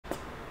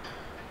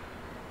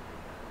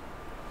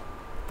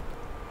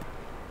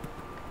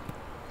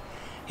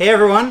Hey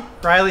everyone,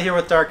 Riley here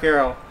with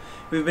DarkAero.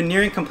 We've been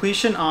nearing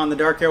completion on the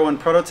DarkAero 1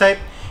 prototype,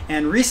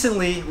 and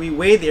recently we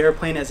weighed the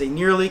airplane as a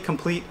nearly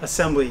complete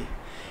assembly.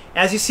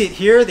 As you see it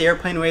here, the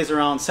airplane weighs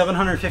around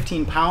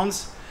 715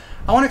 pounds.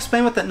 I want to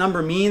explain what that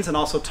number means and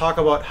also talk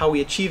about how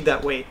we achieved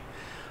that weight.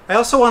 I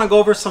also want to go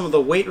over some of the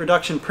weight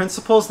reduction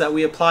principles that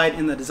we applied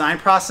in the design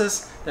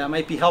process that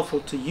might be helpful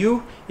to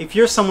you if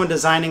you're someone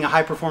designing a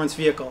high-performance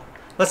vehicle.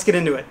 Let's get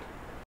into it.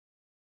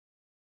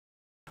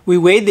 We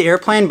weighed the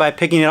airplane by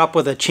picking it up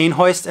with a chain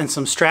hoist and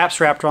some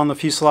straps wrapped around the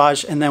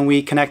fuselage, and then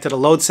we connected a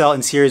load cell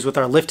in series with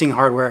our lifting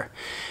hardware.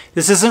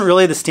 This isn't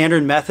really the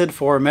standard method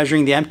for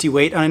measuring the empty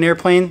weight on an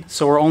airplane,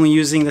 so we're only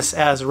using this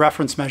as a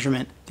reference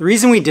measurement. The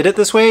reason we did it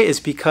this way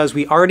is because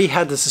we already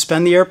had to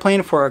suspend the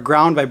airplane for a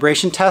ground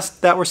vibration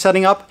test that we're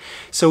setting up,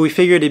 so we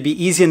figured it'd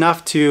be easy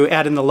enough to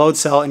add in the load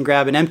cell and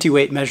grab an empty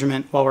weight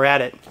measurement while we're at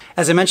it.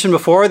 As I mentioned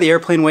before, the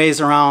airplane weighs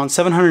around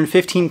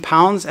 715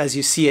 pounds as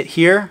you see it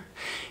here.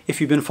 If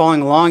you've been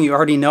following along, you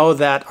already know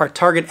that our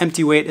target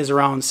empty weight is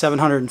around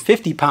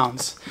 750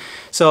 pounds.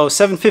 So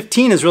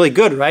 715 is really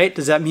good, right?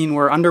 Does that mean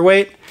we're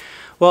underweight?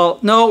 Well,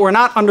 no, we're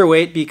not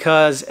underweight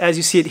because as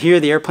you see it here,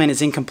 the airplane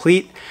is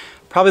incomplete.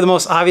 Probably the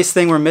most obvious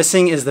thing we're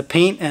missing is the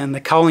paint and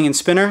the cowling and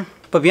spinner.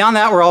 But beyond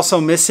that, we're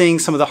also missing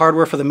some of the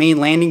hardware for the main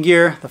landing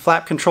gear, the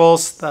flap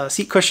controls, the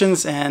seat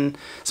cushions, and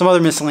some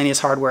other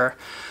miscellaneous hardware.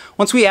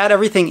 Once we add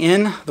everything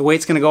in, the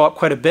weight's going to go up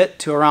quite a bit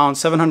to around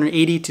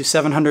 780 to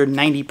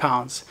 790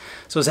 pounds.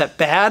 So is that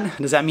bad?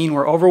 Does that mean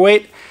we're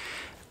overweight?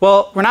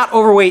 Well, we're not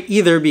overweight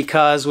either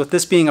because with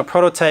this being a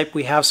prototype,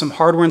 we have some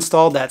hardware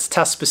installed that's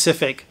test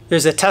specific.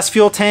 There's a test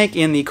fuel tank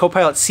in the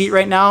co-pilot seat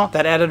right now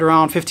that added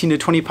around 15 to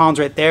 20 pounds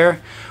right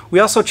there. We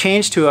also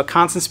changed to a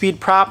constant speed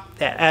prop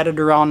that added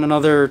around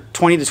another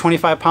 20 to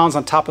 25 pounds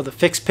on top of the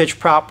fixed pitch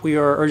prop we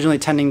were originally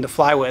intending to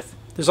fly with.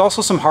 There's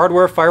also some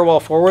hardware firewall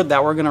forward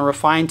that we're going to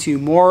refine to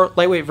more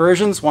lightweight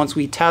versions once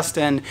we test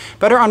and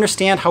better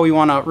understand how we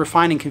want to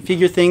refine and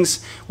configure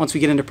things once we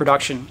get into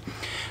production.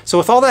 So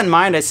with all that in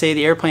mind, I'd say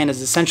the airplane is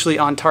essentially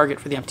on target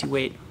for the empty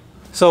weight.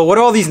 So what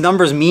do all these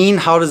numbers mean?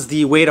 How does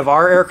the weight of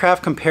our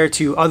aircraft compare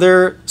to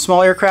other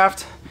small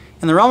aircraft?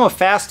 In the realm of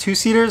fast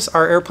two-seaters,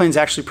 our airplane is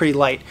actually pretty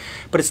light,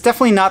 but it's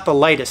definitely not the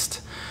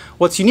lightest.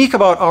 What's unique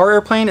about our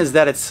airplane is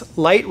that it's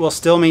light while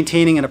still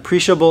maintaining an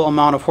appreciable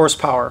amount of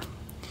horsepower.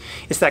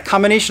 It's that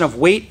combination of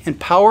weight and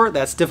power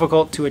that's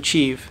difficult to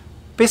achieve.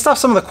 Based off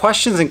some of the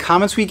questions and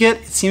comments we get,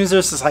 it seems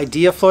there's this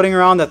idea floating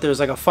around that there's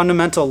like a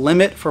fundamental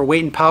limit for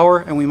weight and power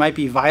and we might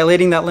be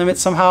violating that limit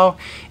somehow,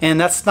 and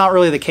that's not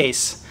really the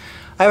case.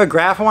 I have a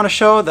graph I want to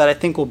show that I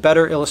think will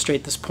better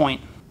illustrate this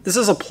point. This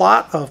is a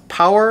plot of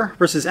power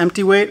versus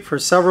empty weight for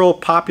several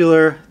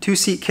popular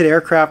two-seat kit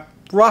aircraft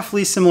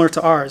roughly similar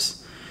to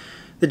ours.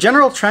 The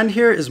general trend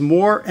here is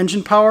more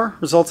engine power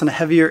results in a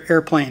heavier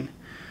airplane.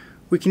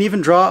 We can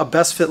even draw a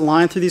best fit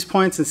line through these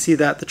points and see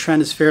that the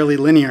trend is fairly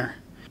linear.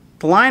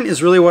 The line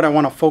is really what I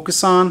want to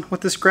focus on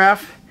with this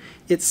graph.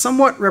 It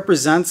somewhat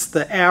represents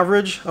the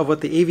average of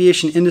what the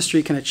aviation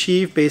industry can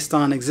achieve based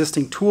on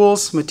existing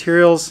tools,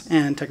 materials,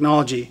 and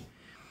technology.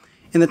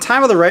 In the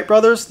time of the Wright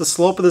brothers, the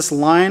slope of this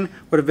line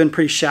would have been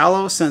pretty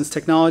shallow since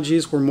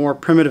technologies were more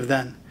primitive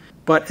then.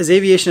 But as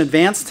aviation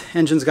advanced,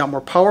 engines got more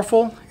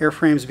powerful,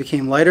 airframes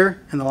became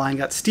lighter, and the line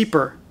got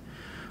steeper.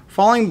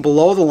 Falling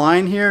below the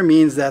line here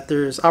means that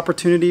there's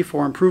opportunity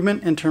for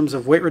improvement in terms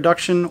of weight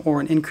reduction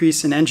or an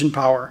increase in engine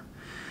power.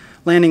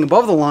 Landing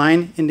above the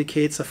line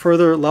indicates a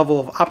further level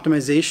of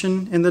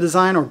optimization in the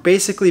design, or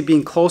basically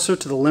being closer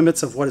to the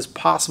limits of what is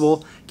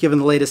possible given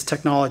the latest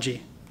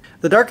technology.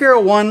 The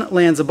DarkAero 1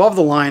 lands above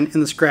the line in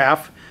this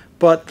graph,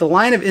 but the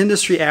line of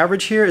industry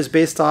average here is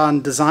based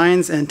on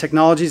designs and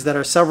technologies that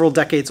are several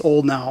decades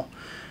old now.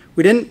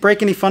 We didn't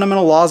break any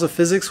fundamental laws of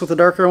physics with the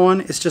DarkAero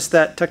 1, it's just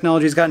that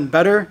technology has gotten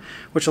better,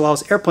 which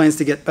allows airplanes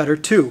to get better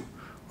too.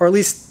 Or at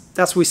least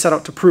that's what we set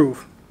out to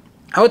prove.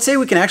 I would say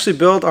we can actually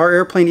build our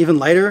airplane even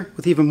lighter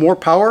with even more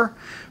power,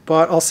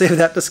 but I'll save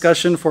that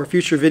discussion for a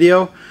future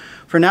video.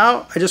 For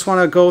now, I just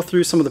want to go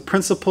through some of the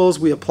principles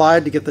we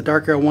applied to get the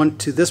DarkAero 1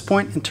 to this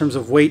point in terms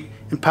of weight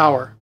and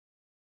power.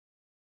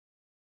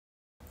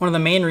 One of the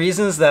main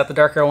reasons that the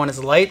DarkAero 1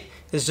 is light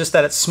is just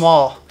that it's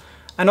small.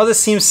 I know this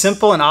seems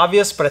simple and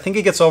obvious, but I think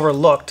it gets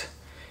overlooked.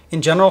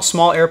 In general,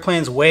 small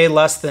airplanes weigh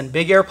less than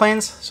big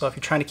airplanes, so if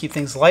you're trying to keep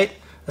things light,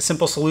 a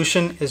simple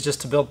solution is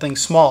just to build things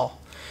small.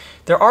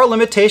 There are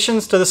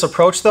limitations to this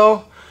approach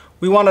though.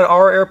 We wanted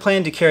our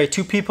airplane to carry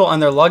 2 people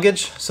and their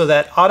luggage, so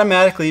that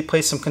automatically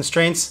placed some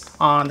constraints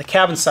on the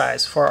cabin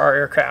size for our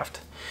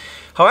aircraft.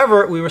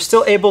 However, we were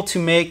still able to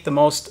make the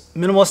most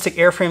minimalistic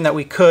airframe that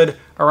we could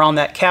around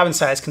that cabin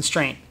size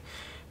constraint.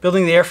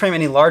 Building the airframe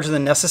any larger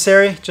than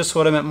necessary just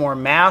would have meant more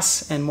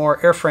mass and more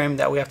airframe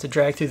that we have to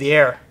drag through the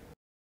air.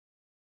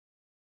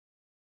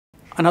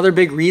 Another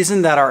big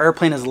reason that our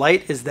airplane is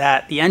light is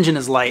that the engine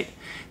is light.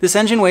 This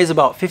engine weighs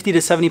about 50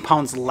 to 70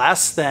 pounds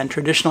less than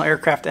traditional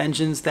aircraft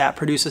engines that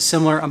produce a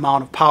similar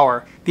amount of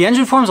power. The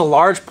engine forms a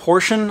large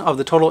portion of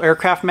the total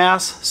aircraft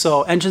mass,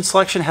 so engine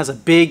selection has a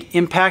big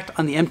impact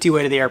on the empty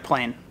weight of the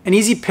airplane. An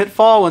easy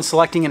pitfall when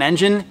selecting an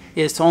engine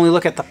is to only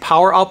look at the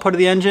power output of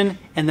the engine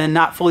and then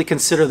not fully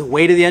consider the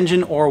weight of the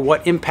engine or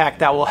what impact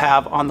that will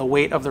have on the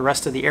weight of the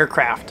rest of the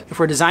aircraft. If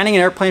we're designing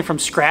an airplane from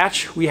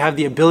scratch, we have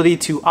the ability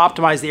to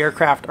optimize the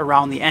aircraft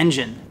around the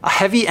engine. A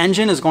heavy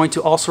engine is going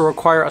to also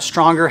require a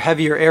stronger,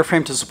 heavier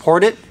airframe to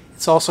support it.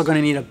 It's also going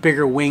to need a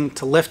bigger wing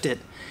to lift it.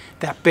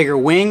 That bigger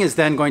wing is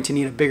then going to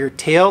need a bigger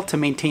tail to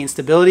maintain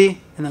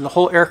stability, and then the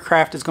whole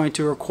aircraft is going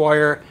to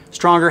require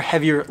stronger,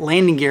 heavier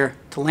landing gear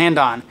to land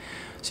on.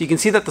 So you can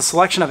see that the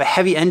selection of a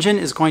heavy engine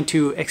is going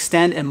to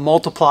extend and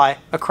multiply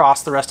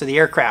across the rest of the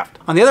aircraft.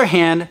 On the other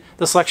hand,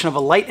 the selection of a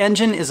light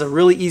engine is a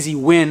really easy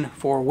win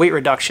for weight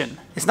reduction.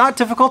 It's not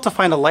difficult to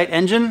find a light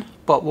engine,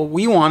 but what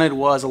we wanted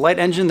was a light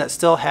engine that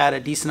still had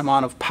a decent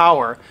amount of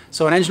power,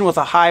 so an engine with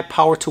a high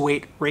power to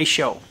weight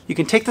ratio. You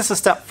can take this a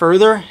step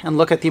further and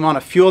look at the amount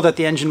of fuel that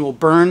the engine will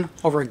burn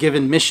over a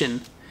given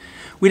mission.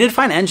 We did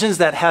find engines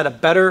that had a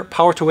better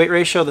power to weight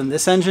ratio than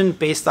this engine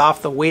based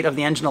off the weight of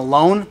the engine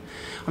alone.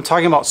 I'm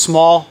talking about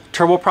small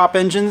turboprop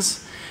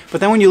engines.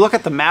 But then when you look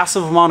at the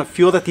massive amount of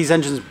fuel that these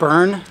engines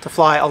burn to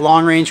fly a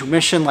long-range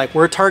mission like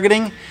we're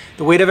targeting,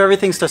 the weight of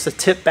everything starts to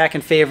tip back in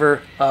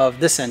favor of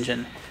this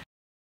engine.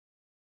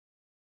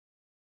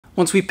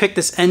 Once we picked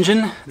this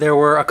engine, there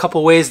were a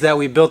couple ways that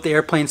we built the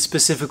airplane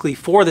specifically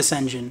for this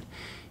engine.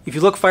 If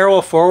you look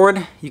firewall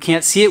forward, you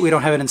can't see it, we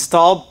don't have it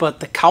installed,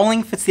 but the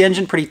cowling fits the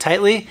engine pretty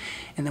tightly.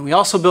 And then we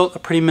also built a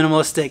pretty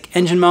minimalistic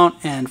engine mount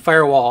and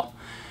firewall.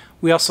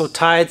 We also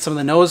tied some of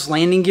the nose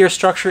landing gear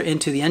structure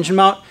into the engine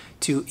mount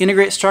to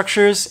integrate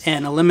structures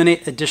and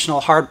eliminate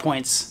additional hard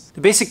points.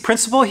 The basic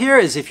principle here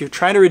is if you're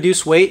trying to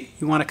reduce weight,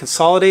 you want to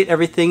consolidate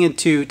everything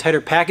into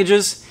tighter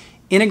packages,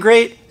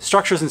 integrate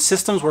structures and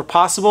systems where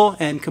possible,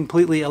 and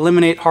completely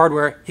eliminate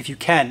hardware if you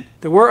can.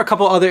 There were a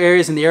couple other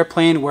areas in the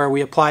airplane where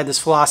we applied this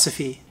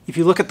philosophy. If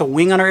you look at the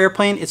wing on our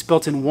airplane, it's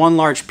built in one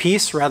large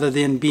piece rather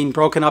than being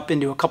broken up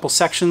into a couple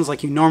sections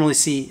like you normally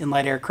see in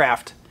light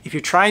aircraft. If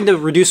you're trying to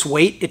reduce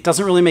weight, it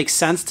doesn't really make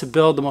sense to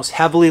build the most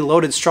heavily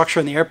loaded structure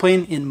in the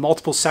airplane in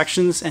multiple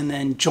sections and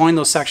then join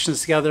those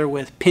sections together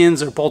with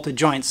pins or bolted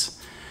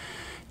joints.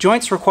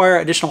 Joints require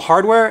additional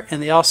hardware,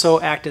 and they also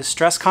act as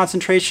stress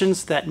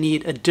concentrations that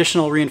need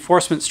additional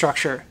reinforcement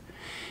structure.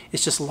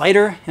 It's just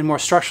lighter and more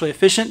structurally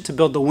efficient to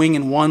build the wing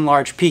in one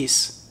large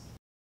piece.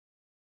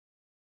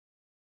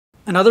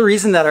 Another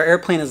reason that our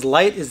airplane is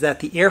light is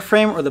that the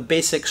airframe, or the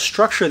basic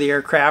structure of the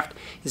aircraft,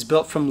 is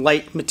built from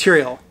light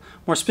material.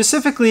 More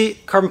specifically,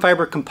 carbon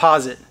fiber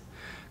composite.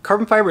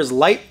 Carbon fiber is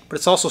light, but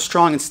it's also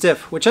strong and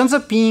stiff, which ends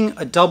up being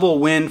a double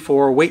win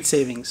for weight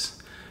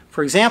savings.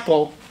 For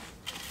example,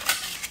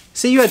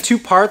 say you had two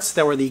parts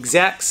that were the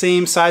exact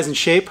same size and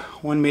shape,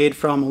 one made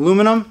from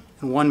aluminum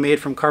and one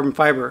made from carbon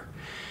fiber.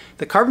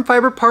 The carbon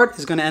fiber part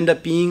is going to end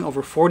up being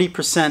over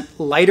 40%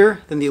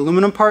 lighter than the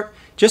aluminum part,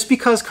 just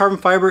because carbon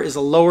fiber is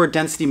a lower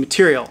density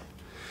material.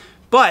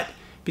 But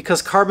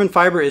because carbon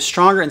fiber is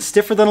stronger and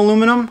stiffer than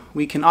aluminum,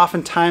 we can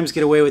oftentimes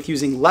get away with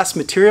using less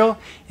material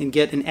and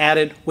get an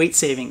added weight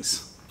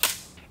savings.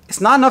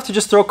 It's not enough to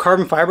just throw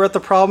carbon fiber at the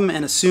problem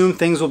and assume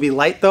things will be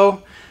light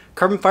though.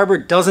 Carbon fiber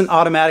doesn't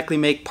automatically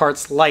make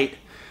parts light.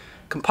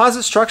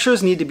 Composite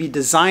structures need to be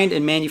designed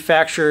and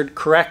manufactured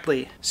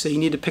correctly. So you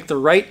need to pick the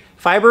right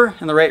fiber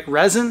and the right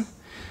resin.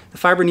 The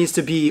fiber needs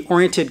to be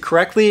oriented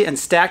correctly and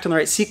stacked in the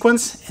right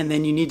sequence, and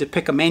then you need to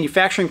pick a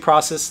manufacturing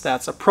process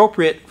that's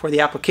appropriate for the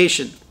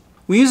application.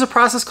 We use a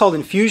process called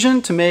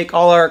infusion to make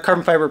all our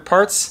carbon fiber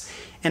parts,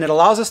 and it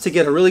allows us to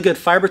get a really good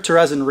fiber to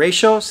resin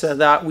ratio so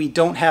that we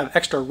don't have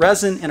extra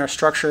resin in our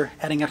structure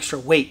adding extra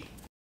weight.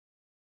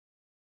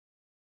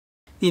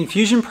 The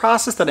infusion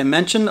process that I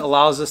mentioned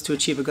allows us to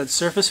achieve a good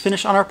surface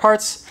finish on our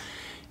parts.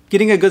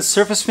 Getting a good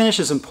surface finish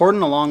is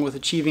important along with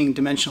achieving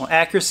dimensional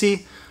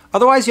accuracy.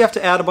 Otherwise, you have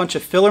to add a bunch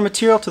of filler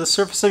material to the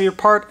surface of your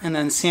part and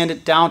then sand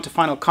it down to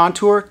final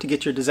contour to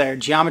get your desired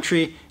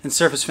geometry and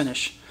surface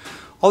finish.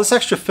 All this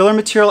extra filler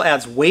material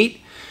adds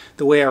weight.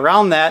 The way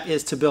around that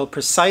is to build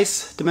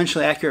precise,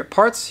 dimensionally accurate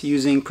parts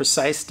using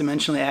precise,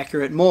 dimensionally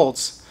accurate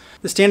molds.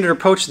 The standard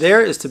approach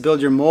there is to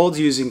build your molds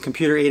using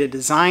computer-aided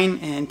design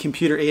and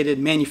computer-aided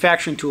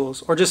manufacturing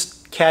tools, or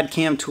just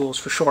CAD/CAM tools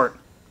for short.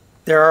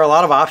 There are a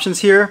lot of options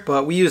here,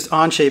 but we used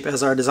Onshape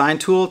as our design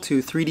tool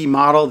to 3D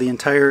model the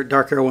entire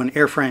DarkAero 1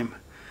 airframe.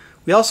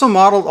 We also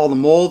modeled all the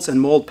molds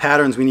and mold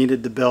patterns we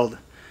needed to build.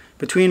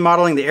 Between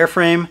modeling the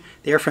airframe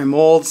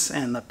molds,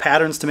 and the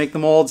patterns to make the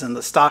molds, and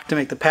the stock to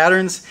make the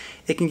patterns,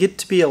 it can get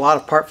to be a lot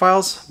of part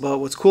files, but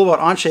what's cool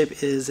about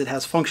Onshape is it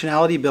has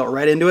functionality built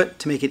right into it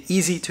to make it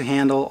easy to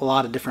handle a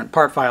lot of different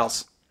part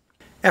files.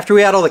 After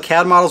we had all the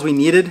CAD models we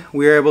needed,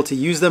 we were able to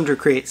use them to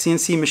create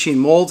CNC machine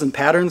molds and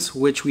patterns,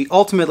 which we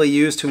ultimately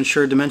used to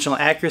ensure dimensional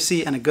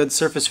accuracy and a good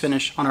surface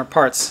finish on our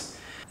parts.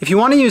 If you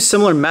want to use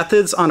similar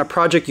methods on a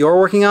project you're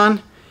working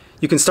on,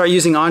 you can start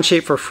using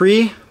Onshape for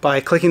free by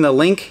clicking the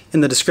link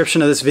in the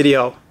description of this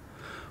video.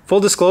 Full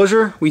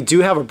disclosure, we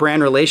do have a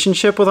brand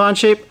relationship with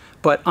Onshape,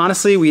 but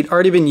honestly, we'd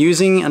already been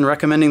using and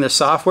recommending their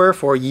software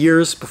for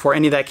years before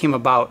any of that came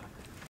about.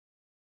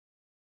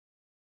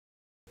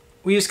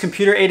 We use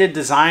computer-aided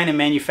design and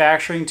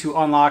manufacturing to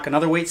unlock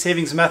another weight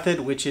savings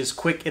method, which is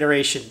quick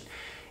iteration.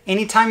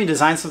 Anytime you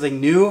design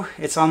something new,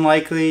 it's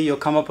unlikely you'll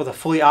come up with a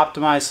fully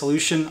optimized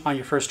solution on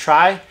your first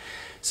try.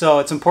 So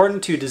it's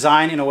important to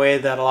design in a way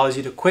that allows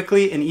you to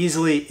quickly and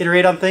easily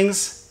iterate on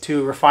things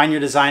to refine your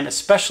design,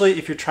 especially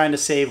if you're trying to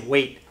save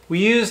weight. We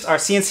used our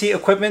CNC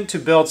equipment to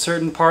build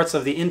certain parts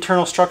of the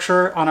internal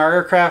structure on our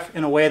aircraft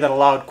in a way that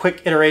allowed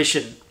quick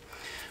iteration.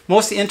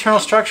 Most of the internal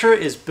structure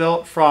is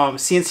built from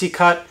CNC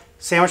cut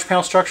sandwich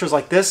panel structures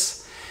like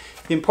this.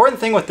 The important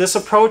thing with this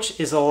approach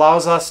is it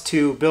allows us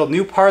to build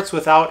new parts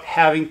without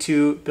having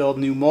to build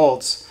new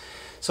molds.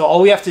 So all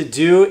we have to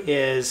do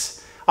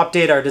is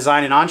update our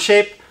design in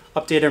Onshape,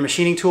 update our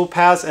machining tool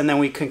paths, and then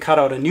we can cut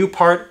out a new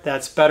part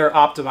that's better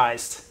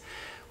optimized.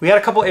 We had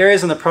a couple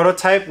areas in the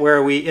prototype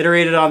where we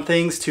iterated on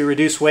things to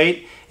reduce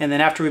weight, and then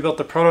after we built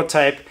the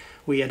prototype,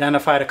 we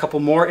identified a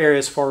couple more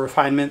areas for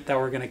refinement that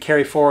we're going to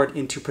carry forward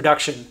into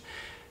production.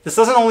 This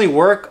doesn't only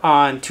work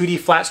on 2D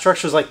flat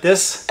structures like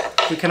this.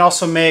 We can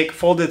also make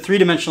folded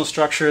three-dimensional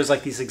structures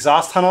like these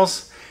exhaust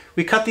tunnels.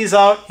 We cut these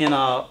out in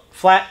a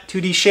flat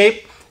 2D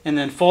shape and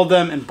then fold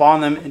them and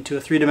bond them into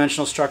a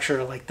three-dimensional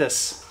structure like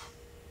this.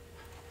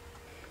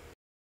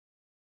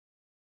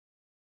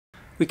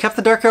 We kept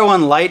the DarkAero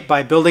one light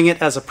by building it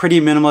as a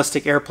pretty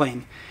minimalistic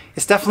airplane.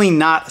 It's definitely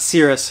not a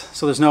Cirrus,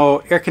 so there's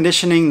no air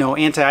conditioning, no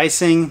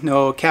anti-icing,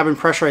 no cabin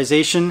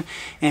pressurization,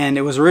 and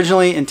it was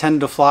originally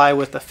intended to fly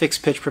with a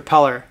fixed pitch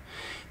propeller.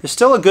 There's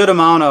still a good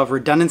amount of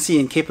redundancy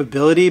and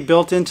capability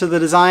built into the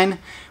design.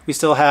 We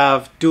still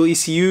have dual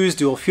ECUs,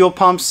 dual fuel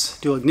pumps,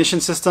 dual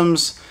ignition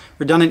systems,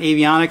 redundant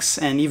avionics,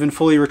 and even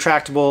fully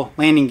retractable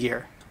landing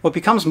gear. What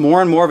becomes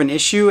more and more of an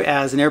issue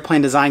as an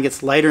airplane design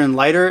gets lighter and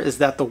lighter is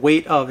that the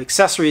weight of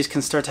accessories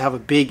can start to have a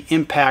big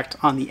impact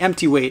on the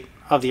empty weight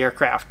of the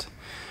aircraft.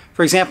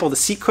 For example, the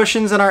seat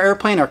cushions in our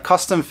airplane are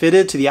custom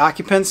fitted to the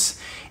occupants,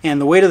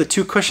 and the weight of the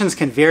two cushions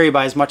can vary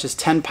by as much as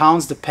 10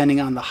 pounds depending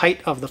on the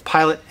height of the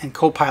pilot and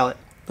co-pilot.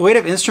 The weight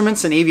of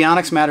instruments and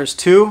avionics matters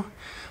too.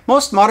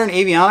 Most modern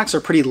avionics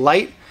are pretty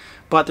light,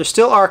 but there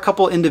still are a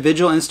couple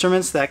individual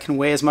instruments that can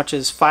weigh as much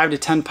as 5 to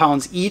 10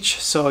 pounds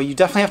each, so you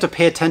definitely have to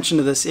pay attention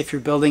to this if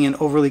you're building an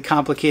overly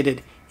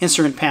complicated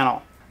instrument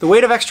panel. The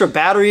weight of extra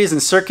batteries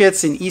and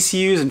circuits and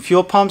ECUs and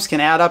fuel pumps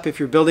can add up if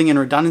you're building in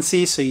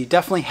redundancy, so you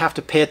definitely have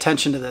to pay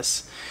attention to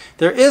this.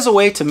 There is a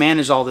way to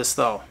manage all this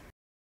though.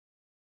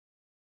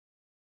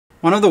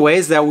 One of the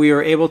ways that we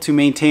were able to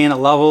maintain a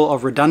level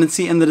of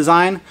redundancy in the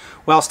design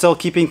while still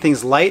keeping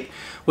things light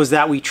was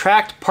that we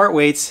tracked part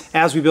weights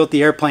as we built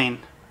the airplane.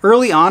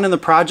 Early on in the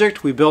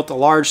project, we built a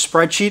large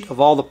spreadsheet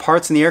of all the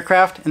parts in the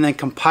aircraft and then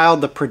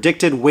compiled the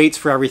predicted weights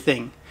for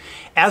everything.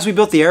 As we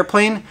built the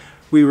airplane,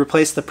 we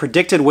replaced the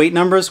predicted weight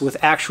numbers with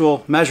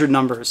actual measured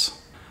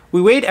numbers. We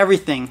weighed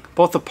everything,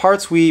 both the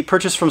parts we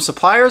purchased from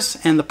suppliers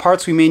and the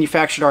parts we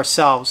manufactured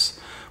ourselves.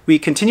 We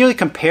continually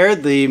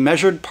compared the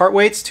measured part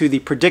weights to the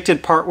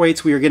predicted part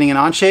weights we were getting in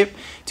Onshape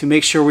to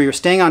make sure we were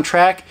staying on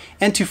track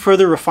and to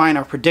further refine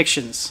our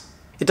predictions.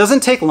 It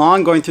doesn't take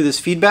long going through this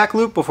feedback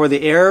loop before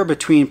the error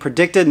between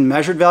predicted and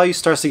measured values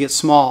starts to get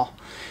small.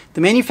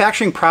 The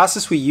manufacturing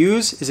process we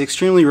use is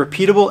extremely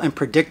repeatable and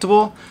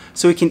predictable,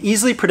 so we can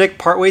easily predict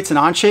part weights in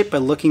Onshape by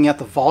looking at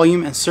the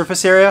volume and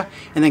surface area,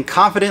 and then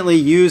confidently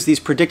use these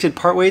predicted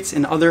part weights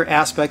in other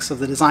aspects of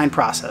the design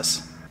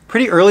process.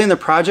 Pretty early in the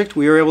project,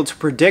 we were able to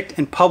predict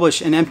and publish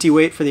an empty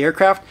weight for the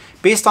aircraft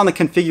based on the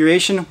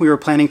configuration we were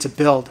planning to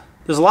build.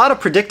 There's a lot of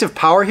predictive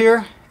power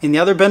here, and the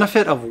other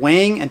benefit of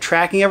weighing and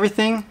tracking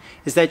everything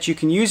is that you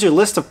can use your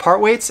list of part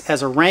weights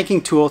as a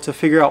ranking tool to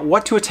figure out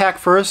what to attack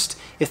first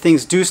if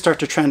things do start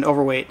to trend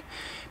overweight.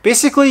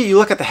 Basically, you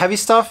look at the heavy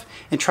stuff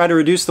and try to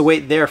reduce the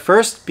weight there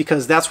first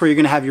because that's where you're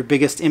going to have your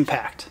biggest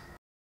impact.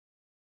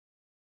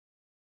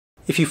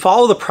 If you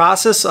follow the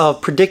process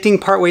of predicting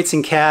part weights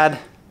in CAD,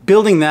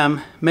 building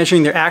them,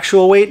 measuring their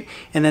actual weight,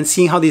 and then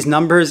seeing how these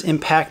numbers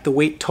impact the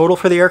weight total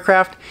for the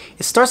aircraft,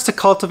 it starts to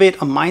cultivate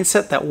a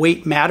mindset that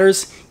weight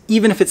matters,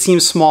 even if it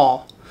seems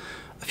small.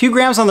 A few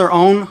grams on their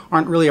own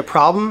aren't really a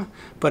problem,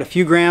 but a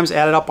few grams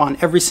added up on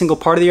every single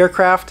part of the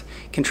aircraft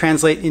can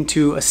translate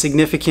into a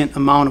significant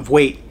amount of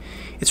weight.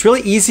 It's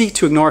really easy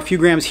to ignore a few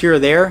grams here or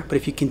there, but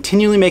if you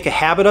continually make a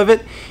habit of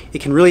it,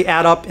 it can really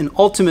add up and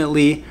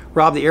ultimately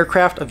rob the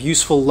aircraft of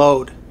useful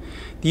load.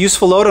 The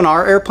useful load on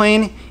our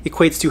airplane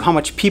equates to how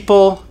much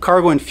people,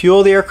 cargo, and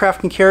fuel the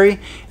aircraft can carry,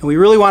 and we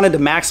really wanted to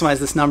maximize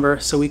this number,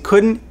 so we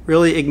couldn't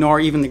really ignore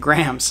even the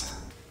grams.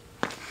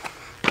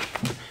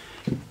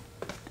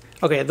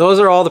 Okay, those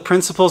are all the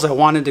principles I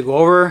wanted to go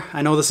over.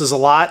 I know this is a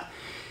lot.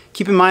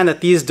 Keep in mind that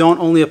these don't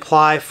only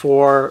apply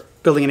for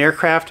building an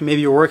aircraft.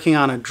 Maybe you're working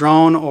on a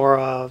drone or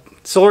a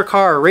solar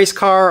car or a race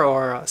car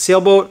or a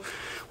sailboat.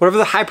 whatever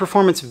the high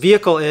performance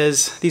vehicle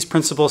is, these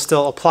principles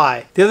still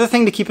apply. The other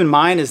thing to keep in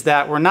mind is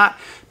that we're not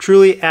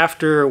truly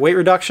after weight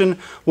reduction.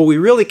 What we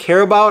really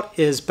care about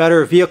is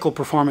better vehicle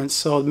performance.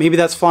 So maybe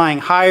that's flying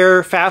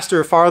higher,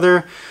 faster,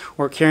 farther,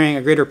 or carrying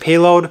a greater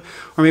payload,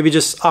 or maybe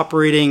just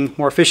operating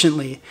more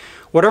efficiently.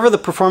 Whatever the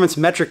performance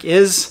metric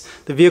is,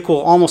 the vehicle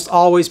will almost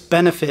always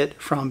benefit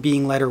from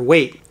being lighter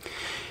weight.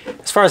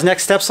 As far as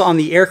next steps on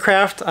the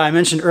aircraft, I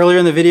mentioned earlier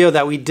in the video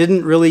that we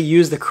didn't really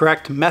use the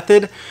correct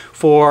method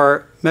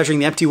for measuring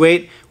the empty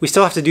weight. We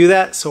still have to do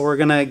that, so we're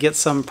gonna get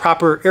some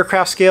proper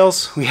aircraft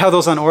scales. We have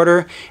those on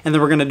order, and then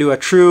we're gonna do a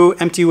true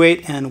empty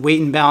weight and weight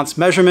and balance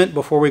measurement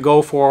before we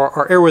go for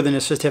our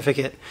airworthiness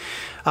certificate.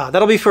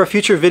 That'll be for a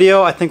future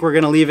video. I think we're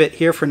gonna leave it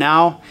here for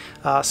now.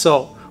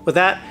 So with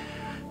that,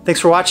 thanks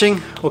for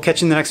watching. We'll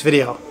catch you in the next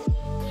video.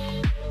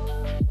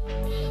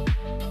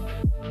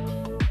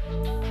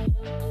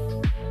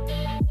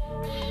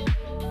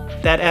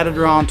 That added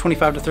around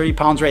 25 to 30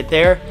 pounds right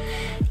there.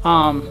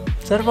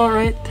 Is that about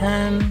right?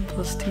 10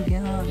 plus 2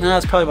 gallons? No,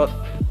 it's probably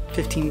about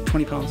 15,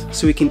 20 pounds.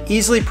 So we can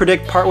easily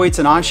predict part weights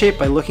and on shape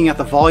by looking at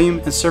the volume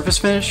and surface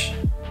finish.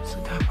 So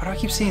God, why do I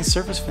keep saying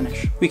surface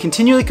finish? We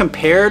continually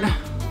compared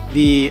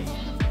the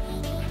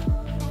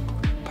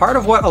part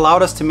of what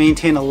allowed us to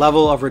maintain a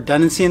level of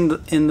redundancy in the